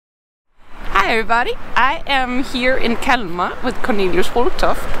everybody. I am here in Kalmar with Cornelius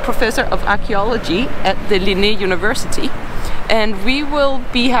Holtorf, Professor of Archaeology at the Linnaeus University. And we will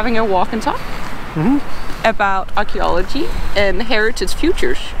be having a walk and talk about archaeology and heritage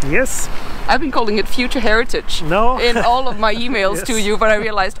futures. Yes. I've been calling it future heritage in all of my emails to you, but I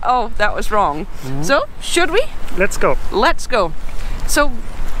realized, oh, that was wrong. So, should we? Let's go. Let's go. So,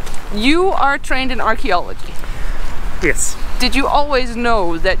 you are trained in archaeology. Yes. Did you always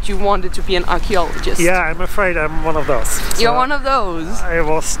know that you wanted to be an archaeologist? Yeah, I'm afraid I'm one of those. So you're one of those? I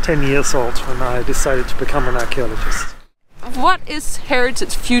was 10 years old when I decided to become an archaeologist. What is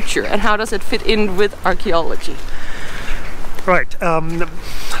heritage future and how does it fit in with archaeology? Right,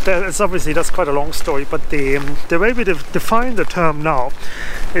 that's quite a long story, but the way we define the term now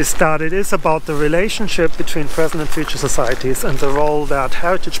is that it is about the relationship between present and future societies and the role that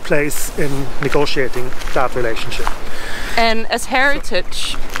heritage plays in negotiating that relationship. And as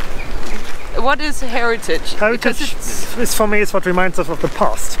heritage, what is heritage? Heritage is, for me, is what reminds us of the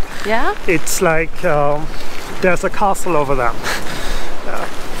past. Yeah? It's like there's a castle over there.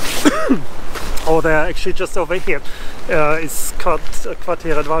 Or they're actually just over here. It's called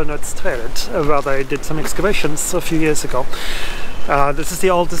Kvarteret Valnødstrædet, where they did some excavations a few years ago. This is the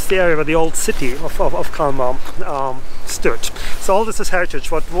oldest area where the old city of Kalmar stood. So all this is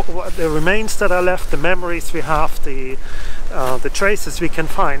heritage. What the remains that are left, the memories we have, the traces we can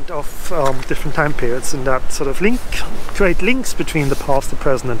find of different time periods, and that sort of create links between the past, the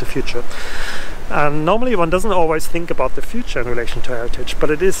present, and the future. And normally one doesn't always think about the future in relation to heritage, but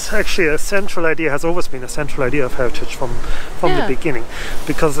it is actually a central idea, has always been a central idea of heritage from the beginning,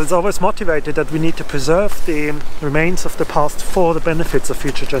 because it's always motivated that we need to preserve the remains of the past for the benefits of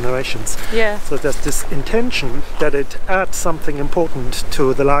future generations. Yeah. So there's this intention that it adds something important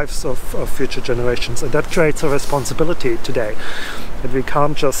to the lives of future generations, and that creates a responsibility today. That we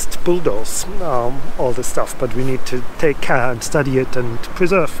can't just bulldoze all this stuff, but we need to take care and study it and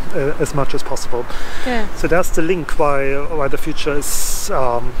preserve as much as possible. Yeah. So that's the link why the future is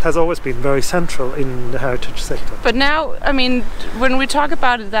has always been very central in the heritage sector. But now, I mean, when we talk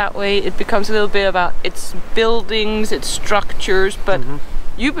about it that way, it becomes a little bit about its buildings, its structures, but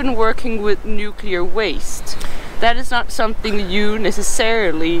you've been working with nuclear waste. That is not something you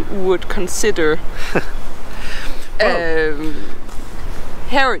necessarily would consider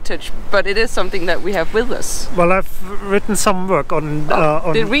heritage, but it is something that we have with us. Well, I've written some work on.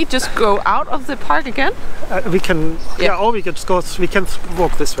 Did we just go out of the park again? We can, or we can just go. We can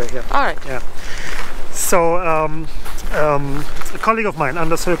walk this way. Yeah. All right. Yeah. So a colleague of mine,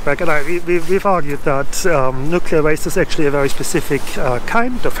 Anders Högberg, and I, we've argued that nuclear waste is actually a very specific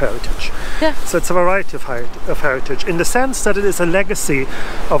kind of heritage. Yeah. So it's a variety of heritage, in the sense that it is a legacy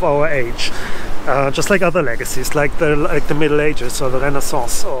of our age. Just like other legacies, like the Middle Ages or the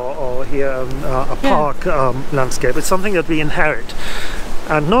Renaissance, or here a park landscape. It's something that we inherit,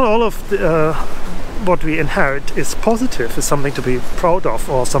 and not all of what we inherit is positive, is something to be proud of,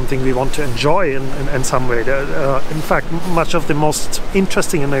 or something we want to enjoy in some way. In fact, much of the most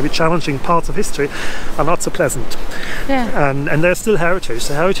interesting and maybe challenging parts of history are not so pleasant. Yeah. And there's still heritage.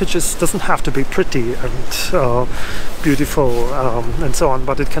 The heritage doesn't have to be pretty and beautiful and so on,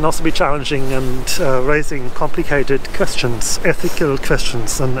 but it can also be challenging and raising complicated questions, ethical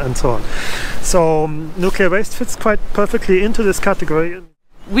questions, and so on. So nuclear waste fits quite perfectly into this category.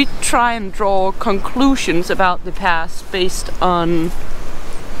 We try and draw conclusions about the past based on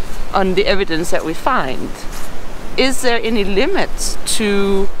the evidence that we find. Is there any limits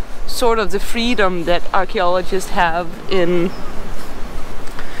to sort of the freedom that archaeologists have in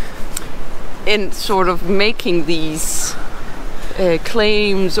sort of making these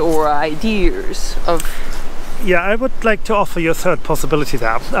claims or ideas of? Yeah, I would like to offer you a third possibility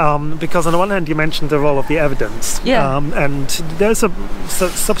there, because on the one hand you mentioned the role of the evidence, and there's a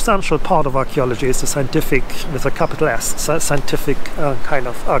substantial part of archaeology is the scientific, with a capital S, scientific kind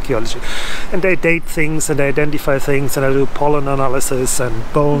of archaeology, and they date things and they identify things and they do pollen analysis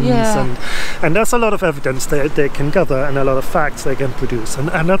and bones, and there's a lot of evidence they can gather and a lot of facts they can produce,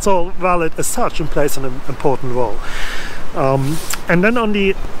 and that's all valid as such and plays an important role. And then on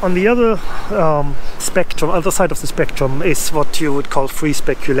the other spectrum, other side of the spectrum, is what you would call free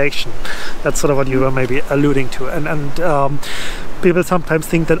speculation. That's sort of what you were maybe alluding to, and people sometimes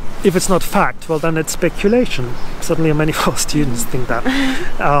think that if it's not fact, well then it's speculation. Certainly many of our students think that.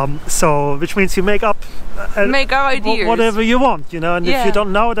 So which means you make up ideas, whatever you want, and if you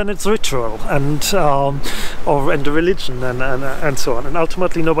don't know, then it's ritual and the religion and so on, and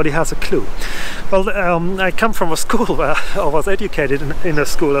ultimately nobody has a clue. Well, I come from a school where I was educated in a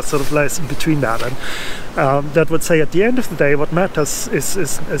school that sort of lies in between that, that would say at the end of the day what matters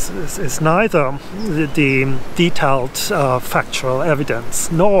is neither the detailed factual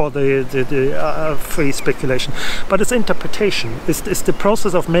evidence nor the free speculation, but it's interpretation. It's the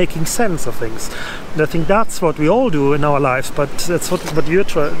process of making sense of things. And I think that's what we all do in our lives, but that's what you're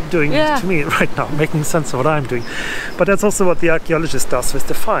doing to me right now, making sense of what I'm doing. But that's also what the archaeologist does with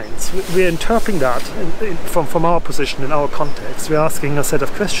the finds. We're interpreting that from our position in our context. We're asking a set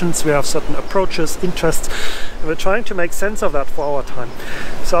of questions, we have certain approaches, interests, and we're trying to make sense of that for our time.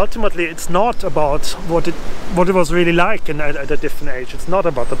 So ultimately it's not about what it was really like at a different age. It's not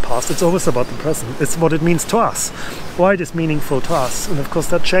about the past, it's always about the present. It's what it means to us, why it is meaningful to us. And of course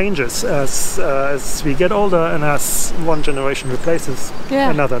that changes as we get older and as one generation replaces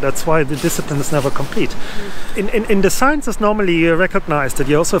another. That's why the discipline is never complete. In the sciences normally you recognize that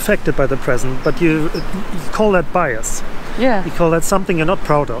you're also affected by the present, but you call that bias. Yeah. You call that something you're not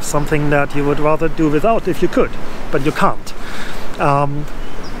proud of, something that you would rather do without if you could, but you can't.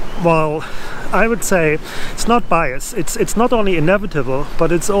 Well, I would say it's not bias. It's not only inevitable,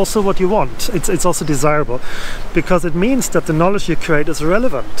 but it's also what you want. It's also desirable, because it means that the knowledge you create is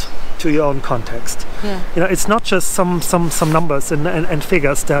relevant to your own context. Yeah. You know, it's not just some numbers and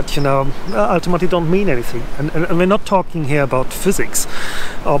figures that ultimately don't mean anything. And we're not talking here about physics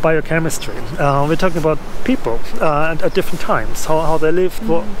or biochemistry. We're talking about people at different times, how they lived,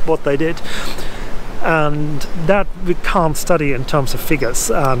 what they did. And that we can't study in terms of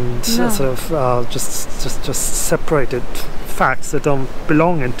figures and sort of just separated facts that don't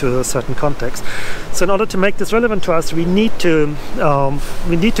belong into a certain context. So in order to make this relevant to us, we need to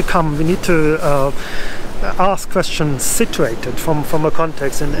ask questions situated from a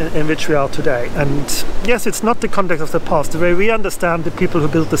context in which we are today. And yes, it's not the context of the past. The way we understand the people who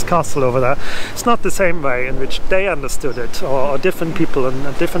built this castle over there, it's not the same way in which they understood it, or different people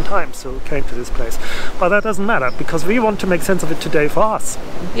at different times who came to this place. But that doesn't matter, because we want to make sense of it today for us.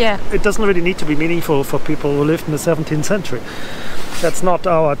 Yeah. It doesn't really need to be meaningful for people who lived in the 17th century. That's not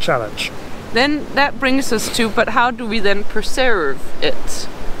our challenge. Then that brings us to, but how do we then preserve it?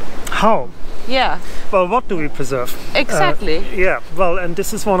 How? Yeah. Well, what do we preserve? Exactly. Yeah, well, and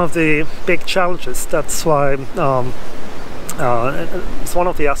this is one of the big challenges. That's why it's one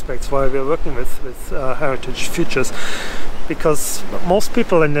of the aspects why we're working with heritage futures, because most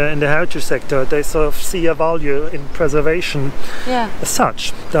people in the heritage sector, they sort of see a value in preservation as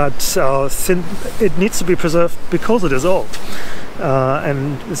such, that it needs to be preserved because it is old,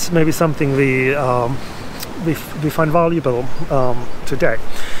 and it's maybe something we find valuable today.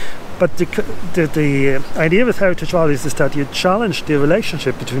 But the idea with heritage values is that you challenge the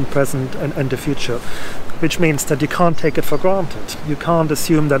relationship between present and the future, which means that you can't take it for granted. You can't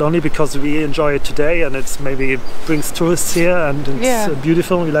assume that only because we enjoy it today and it brings tourists here and it's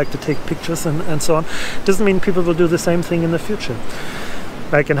beautiful and we like to take pictures and so on, doesn't mean people will do the same thing in the future.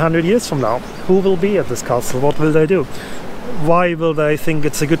 Like in 100 years from now, who will be at this castle? What will they do? Why will they think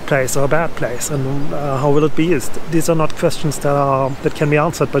it's a good place or a bad place, and how will it be used? These are not questions that can be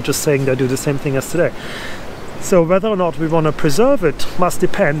answered by just saying they do the same thing as today. So whether or not we want to preserve it must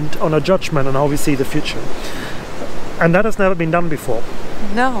depend on a judgment on how we see the future, and that has never been done before.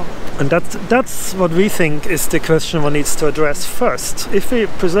 No. And that's what we think is the question one needs to address first. If we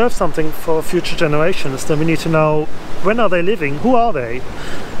preserve something for future generations, then we need to know, when are they living? Who are they?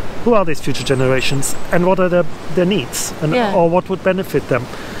 Who are these future generations, and what are their needs, or what would benefit them?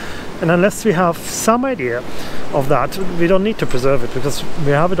 And unless we have some idea of that, we don't need to preserve it, because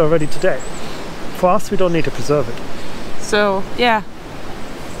we have it already today. For us, we don't need to preserve it. So, yeah.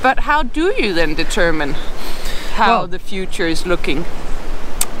 But how do you then determine how the future is looking?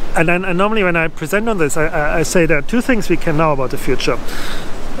 And normally when I present on this, I say there are two things we can know about the future.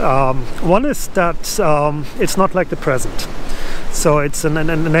 One is that it's not like the present. So it's in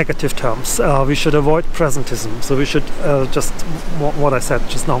negative terms. We should avoid presentism. So we should just what I said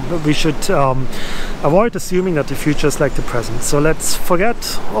just now. We should avoid assuming that the future is like the present. So let's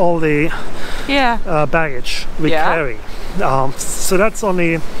forget all the baggage we carry. So that's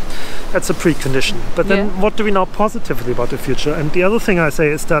a precondition. But then what do we know positively about the future? And the other thing I say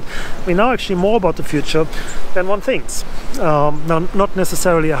is that we know actually more about the future than one thinks. Now, not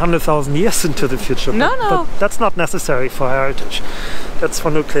necessarily 100,000 years into the future, but that's not necessary for heritage. That's for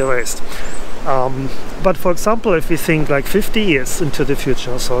nuclear waste. But for example, if we think like 50 years into the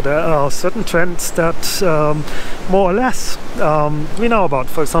future, so there are certain trends that more or less we know about.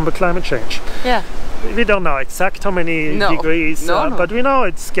 For example, climate change. Yeah. We don't know exact how many degrees, but we know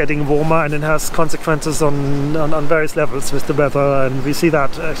it's getting warmer, and it has consequences on various levels with the weather, and we see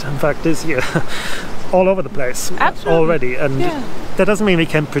that in fact this year. all over the place already, and that doesn't mean we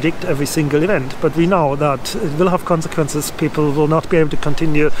can predict every single event, but we know that it will have consequences. People will not be able to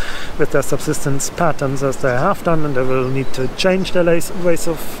continue with their subsistence patterns as they have done, and they will need to change their ways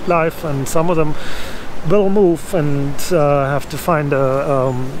of life, and some of them will move and have to find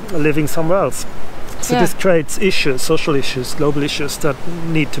a living somewhere else. So this creates issues, social issues, global issues that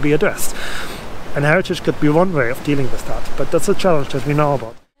need to be addressed. And heritage could be one way of dealing with that, but that's a challenge that we know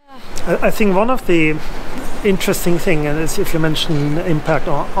about. I think one of the interesting thing, and is if you mention impact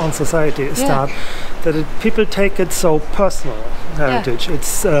on society, is that people take it so personal, heritage.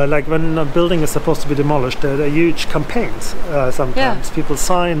 It's like when a building is supposed to be demolished, there are huge campaigns sometimes. People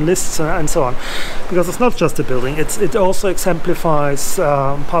sign lists and so on, because it's not just a building, it also exemplifies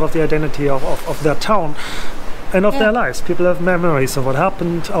part of the identity of their town and of their lives. People have memories of what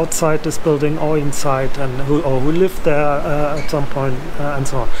happened outside this building or inside, and who lived there at some point, and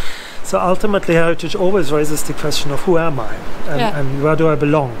so on. So ultimately, heritage always raises the question of who am I, and where do I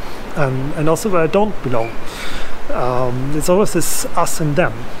belong, and also where I don't belong. It's always this us and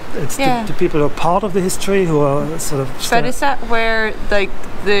them. It's the people who are part of the history, who are sort of... But is that where like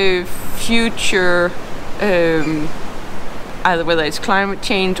the future, either whether it's climate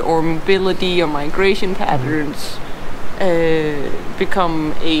change or mobility or migration patterns,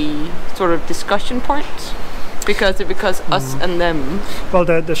 become a sort of discussion point? Because us and them. Well,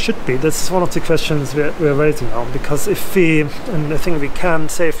 there should be. This is one of the questions we're raising now. Because if we, and I think we can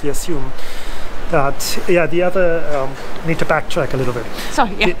safely assume that, the other, need to backtrack a little bit.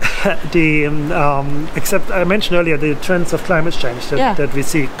 Sorry, except I mentioned earlier the trends of climate change that we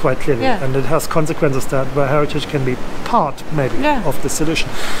see quite clearly, and it has consequences that where heritage can be part, maybe, of the solution.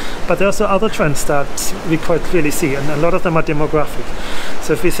 But there are also other trends that we quite clearly see, and a lot of them are demographic.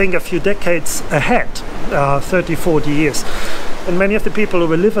 So if we think a few decades ahead, 30, 40 years, and many of the people who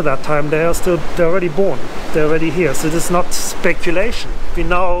will live at that time, they're already born, they're already here. So this is not speculation. We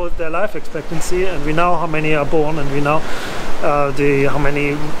know their life expectancy, and we know how many are born, and we know how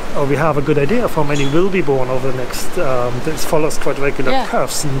many, or we have a good idea of how many will be born over the next. This follows quite regular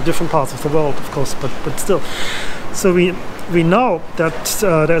curves in different parts of the world, of course, but still. So we know that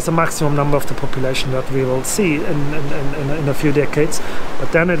there's a maximum number of the population that we will see in a few decades,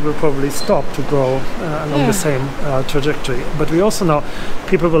 but then it will probably stop to grow along the same trajectory. But we also know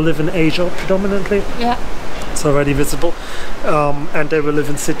people will live in Asia predominantly. It's already visible, and they will live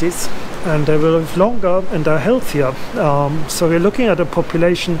in cities, and they will live longer and are healthier. So we're looking at a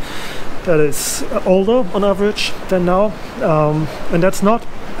population that is older on average than now, and that's not.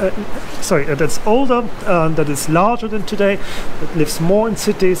 That's older, that is larger than today, that lives more in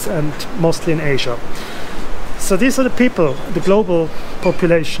cities and mostly in Asia. So these are the people, the global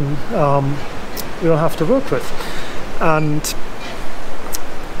population, we'll have to work with. And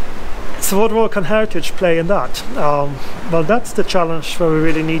so what role can heritage play in that? Well, that's the challenge where we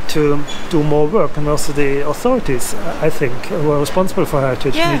really need to do more work, and also the authorities, I think, who are responsible for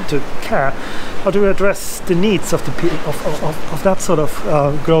heritage need to care. How do we address the needs of the of that sort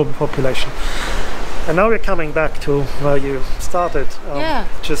of global population? And now we're coming back to where you started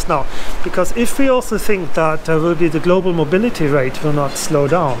just now, because if we also think that there will be the global mobility rate will not slow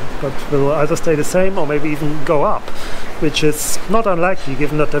down, but will either stay the same or maybe even go up, which is not unlikely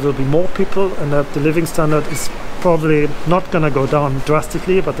given that there will be more people and that the living standard is probably not going to go down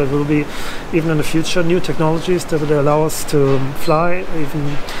drastically, but there will be, even in the future, new technologies that will allow us to fly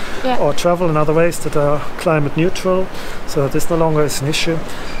even or travel in other ways that are climate neutral, so that this no longer is an issue.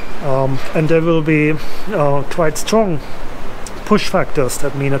 And there will be quite strong push factors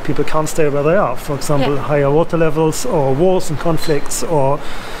that mean that people can't stay where they are. For example, higher water levels, or wars and conflicts, or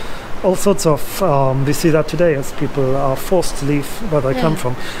all sorts of, we see that today as people are forced to leave where they come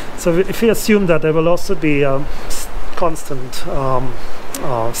from. So if we assume that there will also be a constant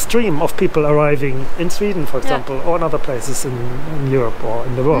stream of people arriving in Sweden, for example, or in other places in Europe or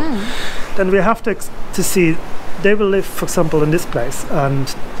in the world, then we have to see they will live, for example, in this place,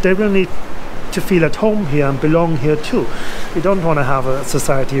 and they will need to feel at home here and belong here too. We don't want to have a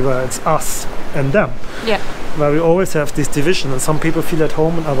society where it's us and them, where we always have this division, and some people feel at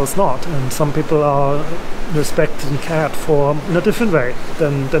home and others not, and some people are respected and cared for in a different way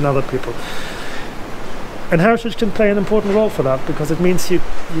than other people. And heritage can play an important role for that, because it means you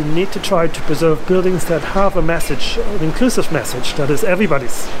need to try to preserve buildings that have a message, an inclusive message, that is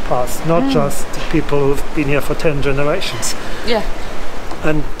everybody's past, not just people who've been here for 10 generations.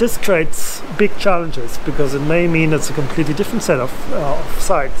 And this creates big challenges, because it may mean it's a completely different set of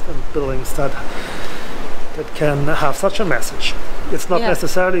sites and buildings that that can have such a message. It's not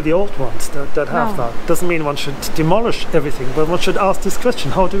necessarily the old ones that have that. Doesn't mean one should demolish everything, but one should ask this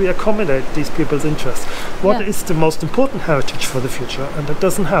question: how do we accommodate these people's interests? What is the most important heritage for the future? And it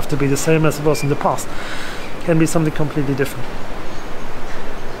doesn't have to be the same as it was in the past. It can be something completely different.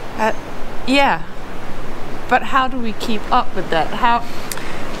 Yeah, but how do we keep up with that?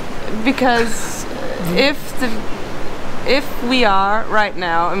 Because if we are right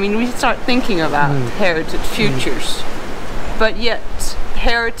now, I mean, we start thinking about heritage futures, but yet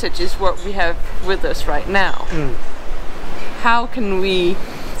heritage is what we have with us right now. How can we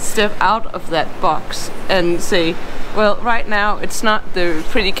step out of that box and say, well, right now it's not the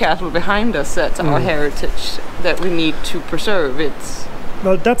pretty castle behind us that's our heritage that we need to preserve.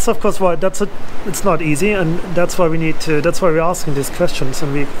 Well, that's of course why it's not easy, and that's why we need to. That's why we're asking these questions,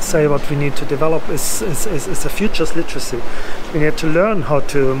 and we say what we need to develop is a futures literacy. We need to learn how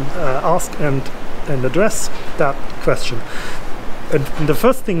to ask and address that question. And the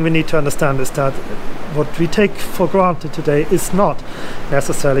first thing we need to understand is that what we take for granted today is not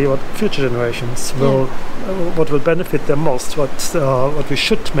necessarily what future generations will, what will benefit them most. What we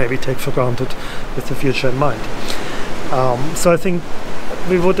should maybe take for granted with the future in mind. So I think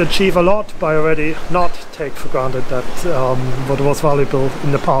we would achieve a lot by already not take for granted that what was valuable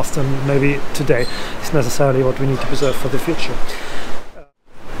in the past and maybe today is necessarily what we need to preserve for the future.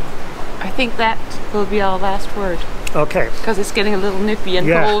 I think that will be our last word. Okay. Because it's getting a little nippy and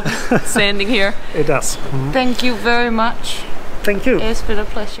cold standing here. It does. Thank you very much. Thank you. It's been a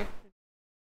pleasure.